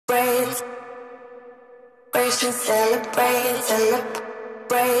Celebrate,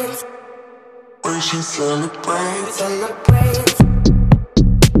 celebrate. We should celebrate, celebrate.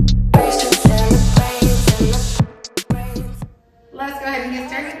 We should celebrate, celebrate. Let's go ahead and get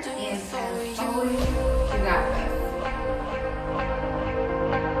started. And forward, you got this.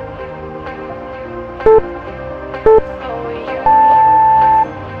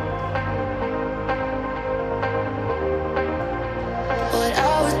 What I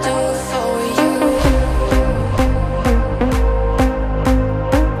would do for you.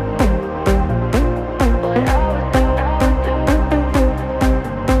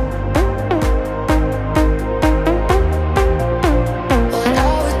 What I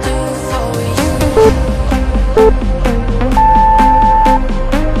would do for you.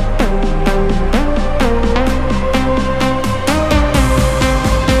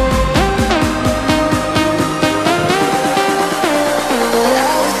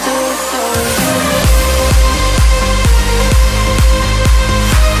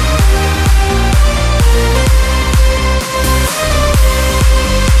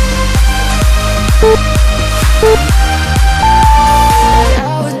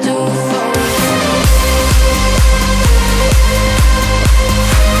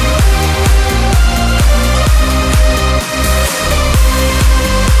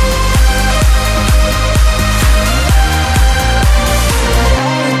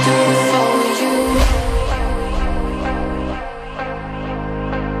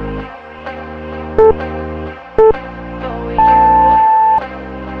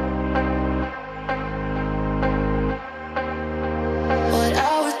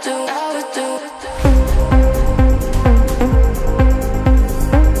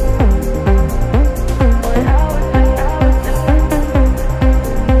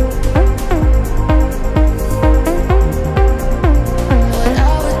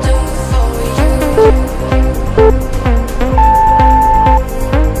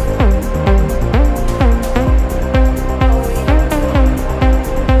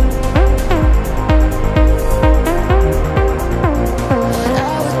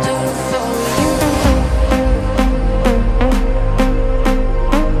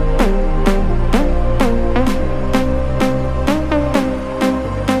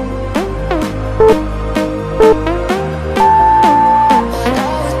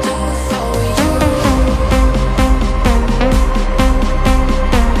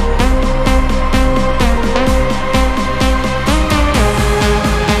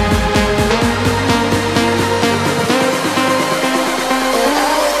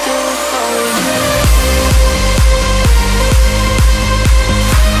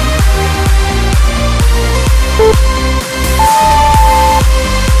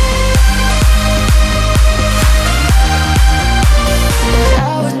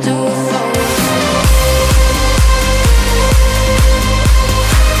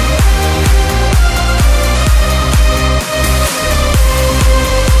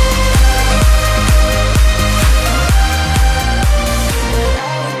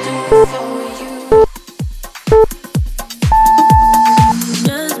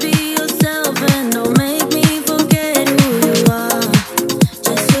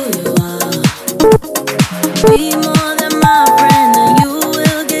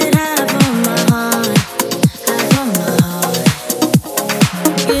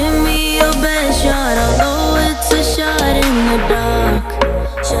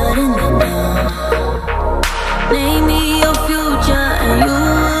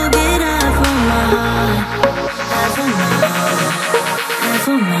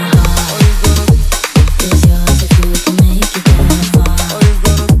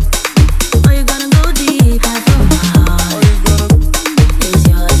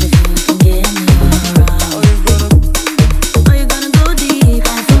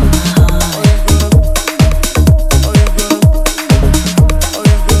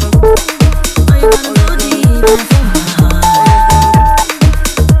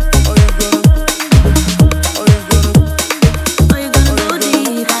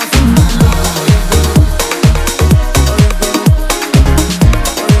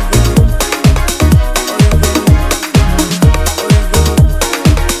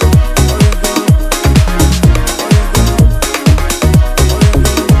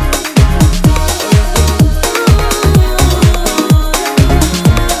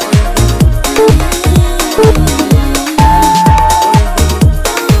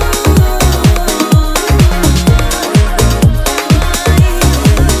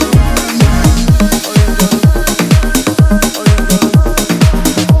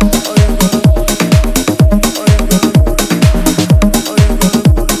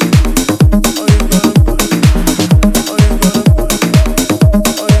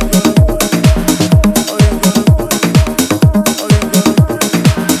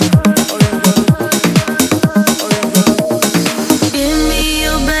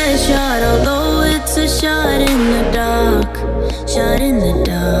 a shot in the dark, shot in the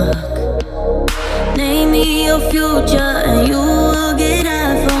dark. Name me your future and you will get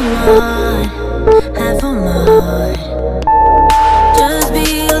half of my heart, half of my heart. Just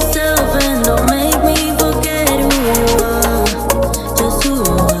be yourself and don't make me forget who you are, just who you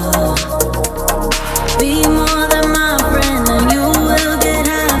are. Be more than my friend and you will get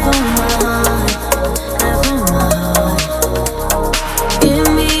half of my heart, half of my heart. Give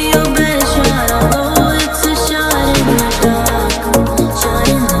me your best shot, although it's a shot in the dark, shot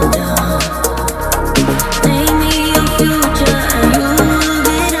in the dark. Name me your future and you will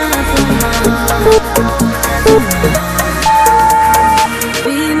get half of my heart, half of my heart.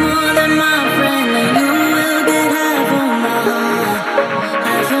 Be more than my friend and you will get half of my heart,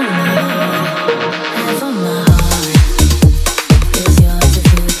 half of my heart, half of my heart. It's yours if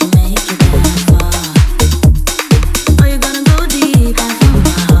you can make it that far. Are you gonna go deep? Half of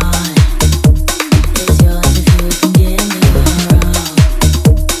my heart. It's yours if you can give me a roll.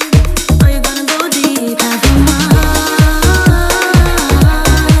 Are you gonna go deep? Half of my heart.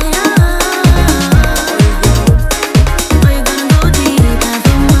 Are you gonna go deep? Half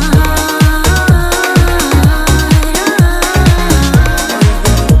of my heart.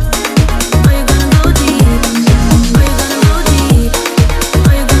 Are you gonna go deep? Are you gonna go deep? Are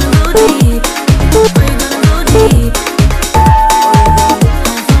you gonna go deep? Are you gonna go deep? Half of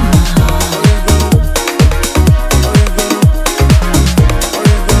my heart. Are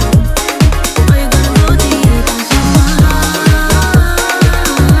you gonna go deep? Half of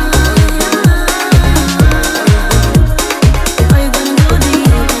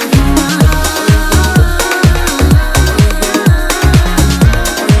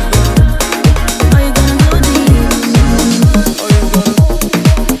my heart. Are you gonna go deep?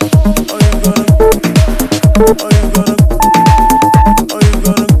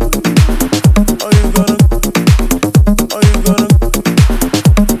 Half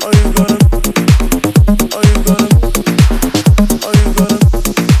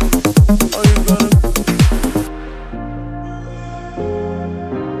of my heart. Are you gonna go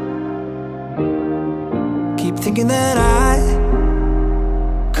Keep thinking that I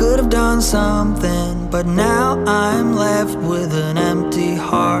could have done something, but now I'm left with an empty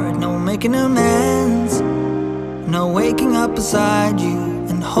heart. No making amends, no waking up beside you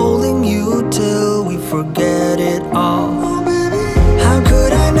and holding you till we forget it all. How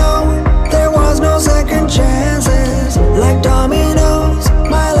could I know there was no second chances? Like dominoes,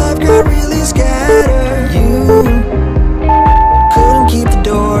 my life got really scattered. You couldn't keep the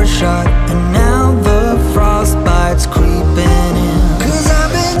door shut, and now the frostbite's creeping in. 'Cause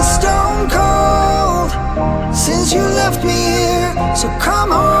I've been stone cold since you left me here. So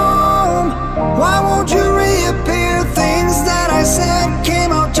come home, why won't you reappear? Things that I said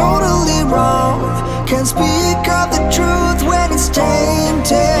came out totally wrong. Can't speak of the truth when it's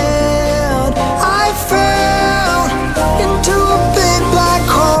tainted. I fell into a big black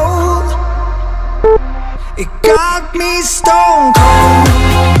hole. It got me stone cold.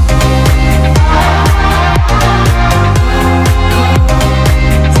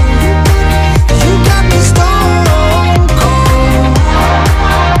 You got me stone cold.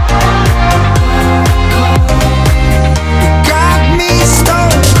 You got me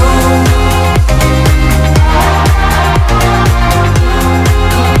stone cold.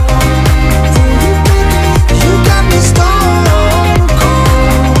 You got me stone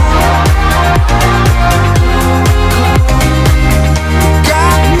cold.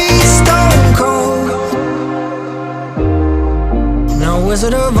 Got me stone cold. No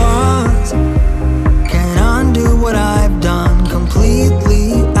Wizard of Oz can undo what I've done.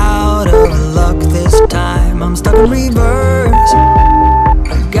 Completely out of luck this time. I'm stuck in reverse.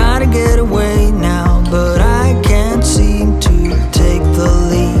 I gotta get away now, but I can't seem to take the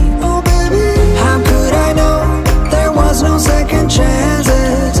lead. Oh baby, how could I know there was no second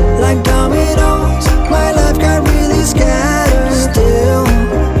chances? Like dominoes, my life got really scattered. Still,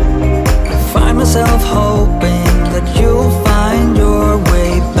 I find myself hoping that you'll find your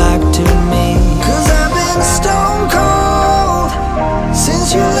way back to me. 'Cause I've been stone cold since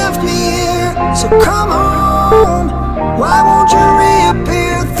you left me here. So come home, why won't you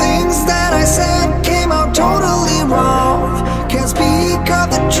reappear? Things that I said came out totally wrong. Can't speak of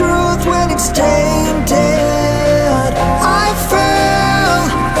the truth when it's tainted. I fell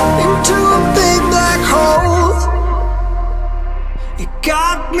into a big black hole. It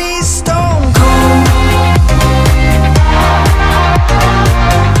got me stone cold.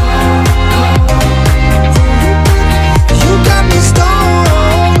 You got me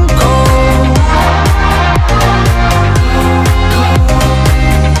stone cold.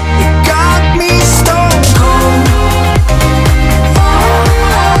 You got me stone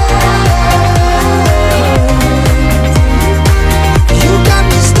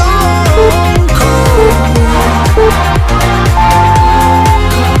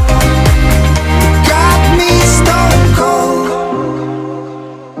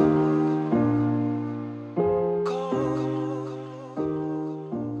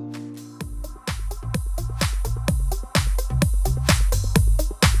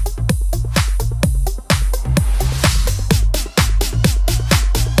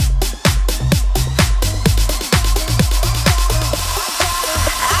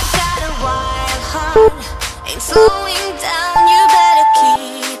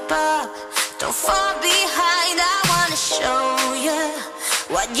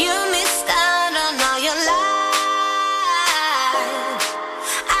what you missed out on all your life.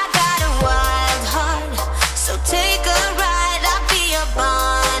 I got a wild heart, so take a ride. I'll be your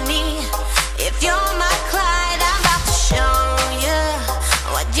Bonnie. If you're my Clyde, I'm about to show you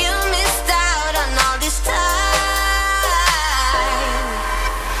what you missed out on all this time.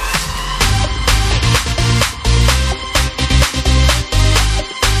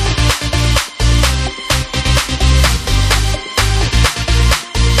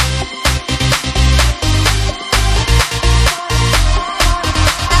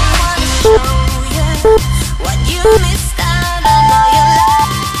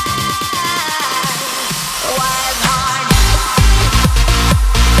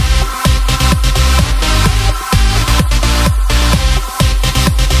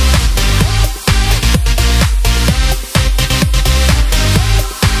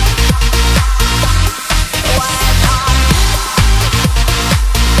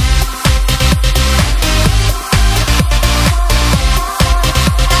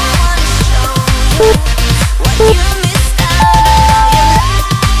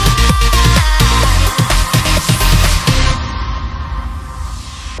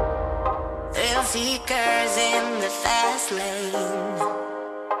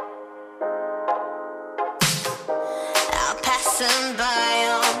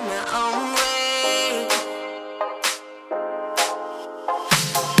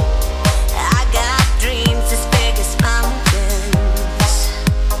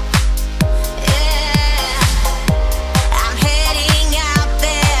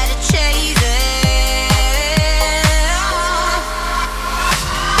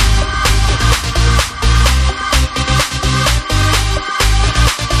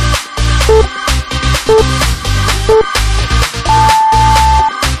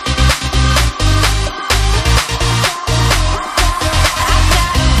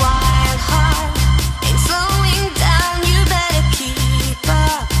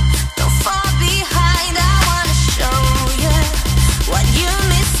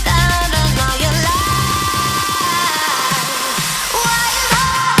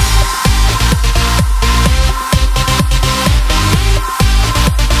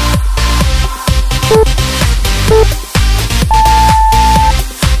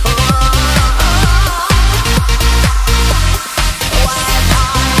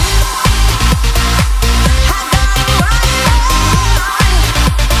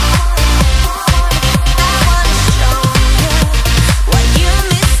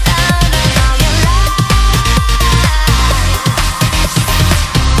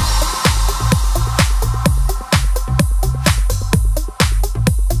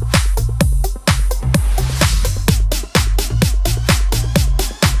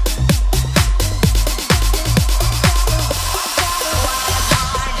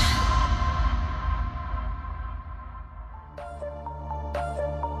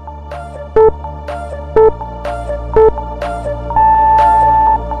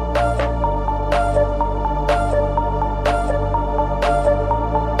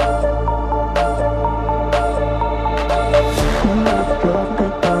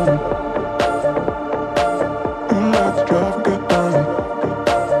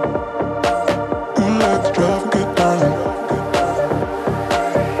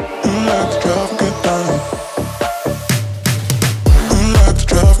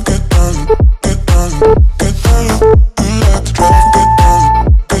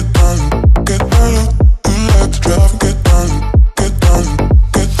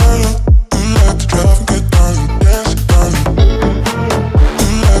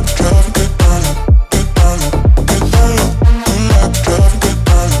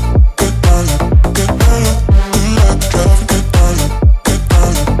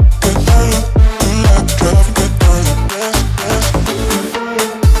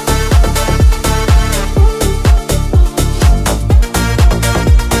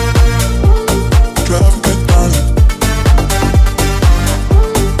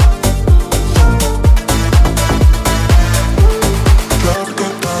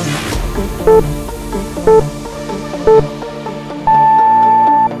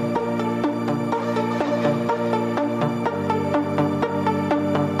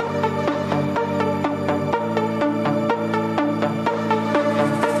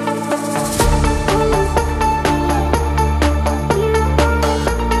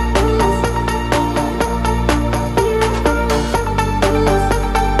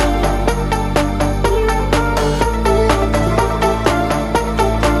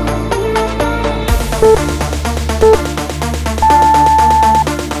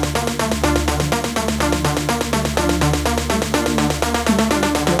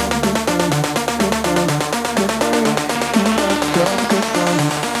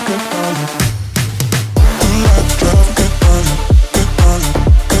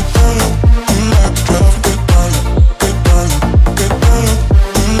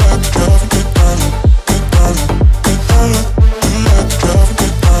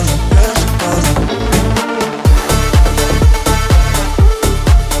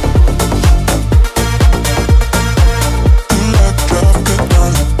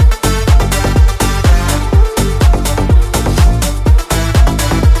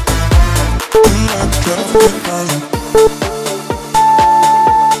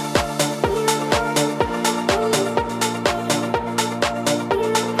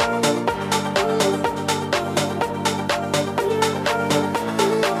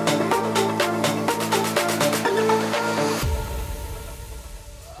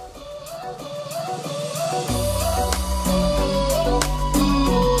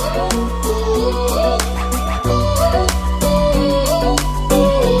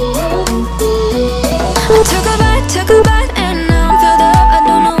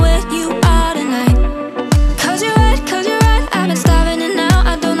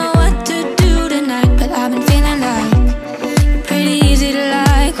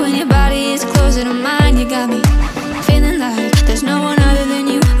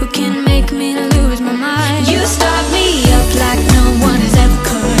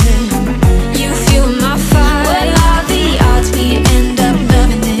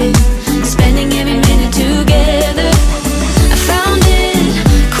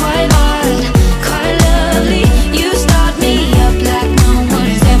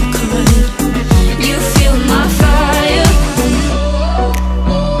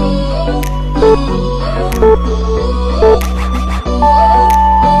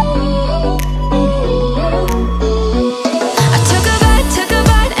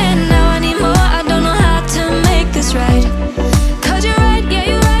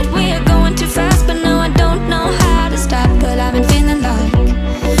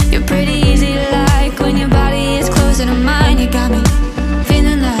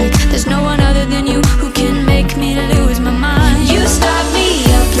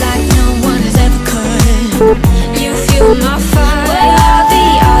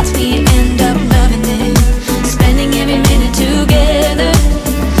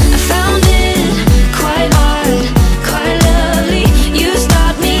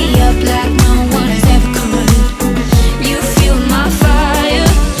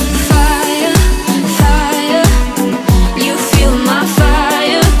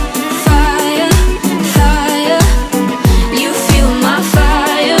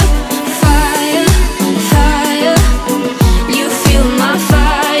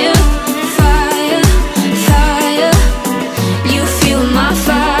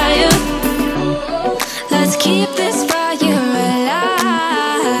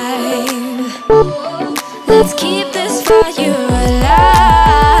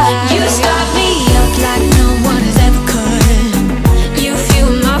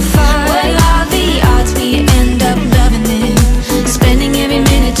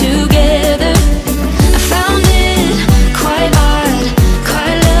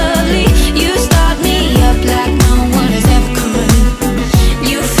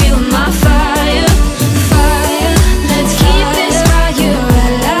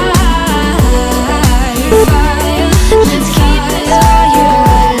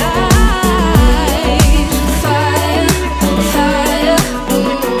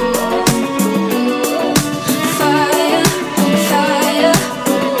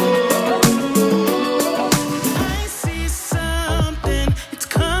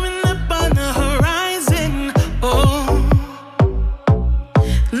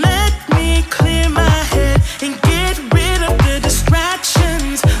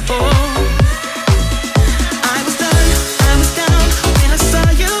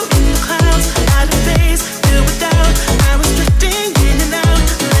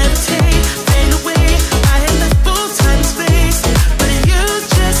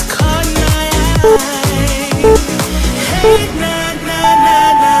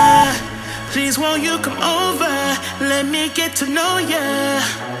 won't you come over? Let me get to know ya.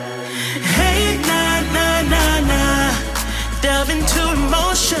 Hey, nah, nah, nah, nah. Delve into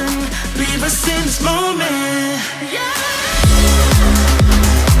emotion, leave us in this moment. Yeah.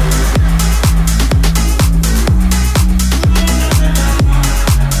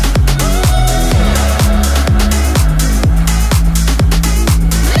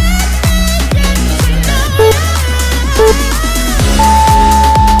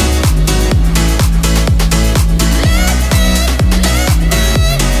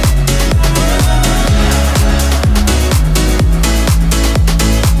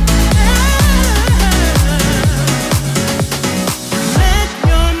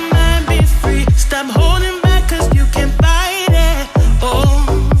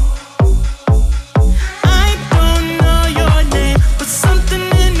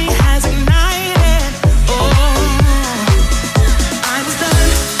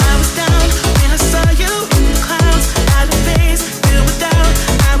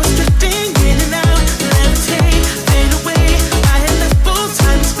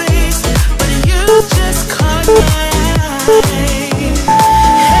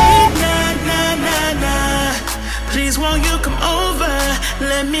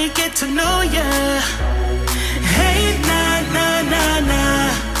 Let me get to know ya. Hey, nah, nah, nah,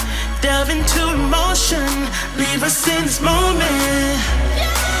 nah. Delve into emotion, leave us in this moment.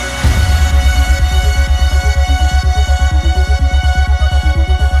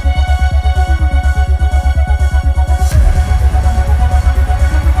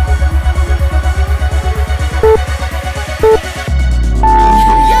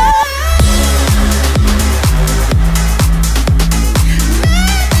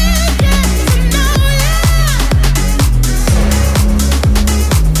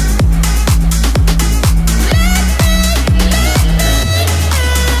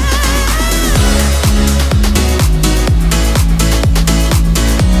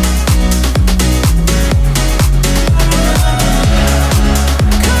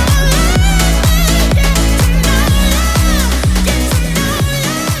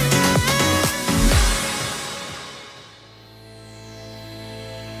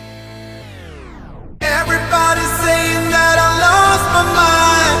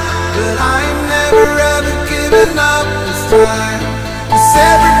 Cause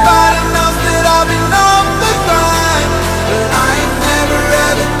everybody knows that I've been on the grind, but I ain't never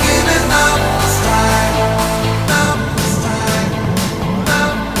ever giving up this time. Up this time.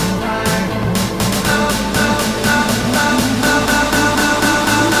 Up this time. Up, up, up, up, up,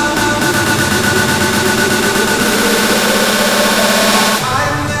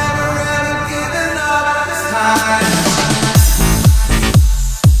 I'm never ever giving up this time.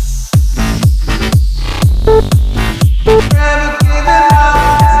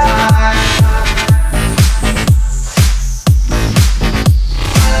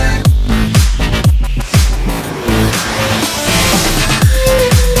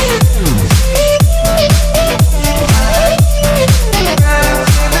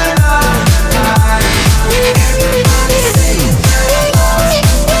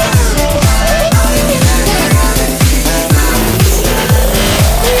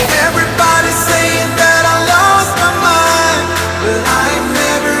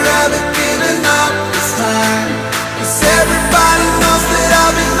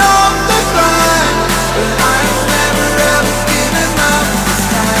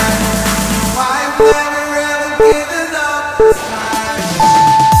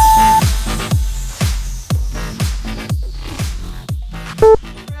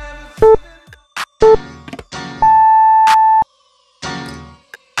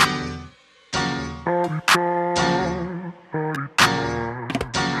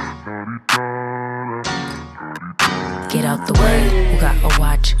 Get out the way. Who got a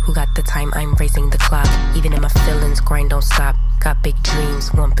watch? Who got the time? I'm racing the clock. Even in my feelings, grind don't stop. Got big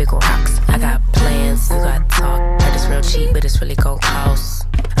dreams, want big rocks. I got plans, you got talk. Heard it's real cheap, but it's really gon' cost.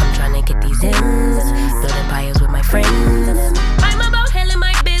 I'm trying to get these ends, building empires with my friends. I'm about handling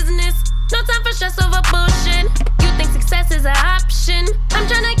my business. No time for stress over bullshit. You think success is an option? I'm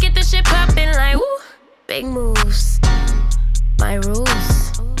trying to get this shit poppin' like woo. Big moves, my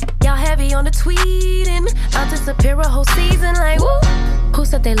rules. Y'all heavy on the tweeting. I'll disappear a whole season like woo. Who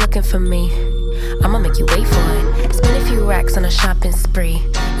said they looking for me? I'ma make you wait for it. Spend a few racks on a shopping spree.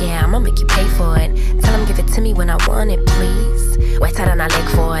 Yeah, I'ma make you pay for it. Tell them give it to me when I want it, please. Wait till I leg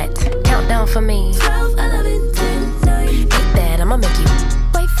for it. Countdown for me. 12, 11, 10, 9. Ain't that I'ma make you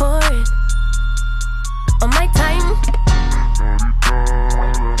wait for it. On my time.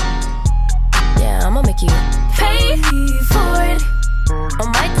 Yeah, I'ma make you pay for it.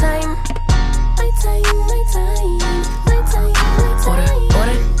 On my time.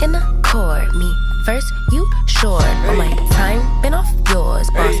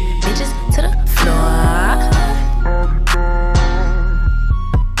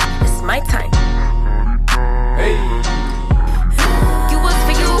 my time. You was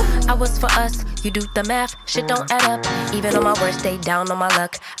for you, I was for us. You do the math, shit don't add up. Even on my worst day, down on my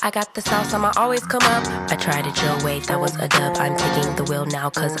luck. I got the sauce, I'ma always come up. I tried it your way, that was a dub. I'm taking the wheel now,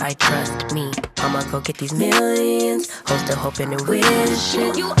 cause I trust me. I'ma go get these millions, hope still hoping and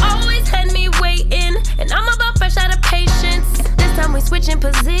wishing. You always had me waiting, and I'm about fresh out of patience. This time we switching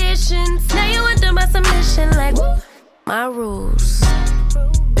positions. Now you under my submission, like woo. My rules,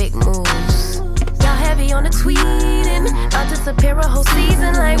 big moves. Y'all heavy on the tweeting, I'll disappear a whole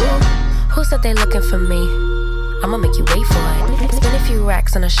season, like woo. Who said they looking for me? I'ma make you wait for it. Spend a few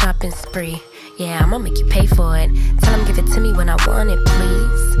racks on a shopping spree. Yeah, I'ma make you pay for it. Tell them give it to me when I want it,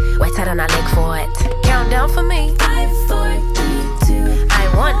 please. Wait till I leg for it. Count down for me. 5, 4, 3, 2.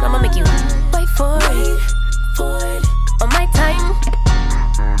 I want, I'ma make you wait for it. On my time.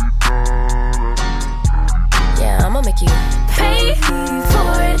 Yeah, I'ma make you pay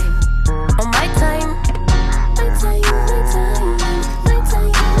for it. On my time.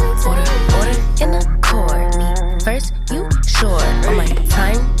 Order in the court. Me first, you sure. On my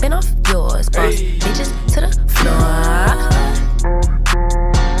time, been off yours. Boss bitches to the floor.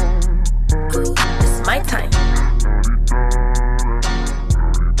 Ooh, it's my time.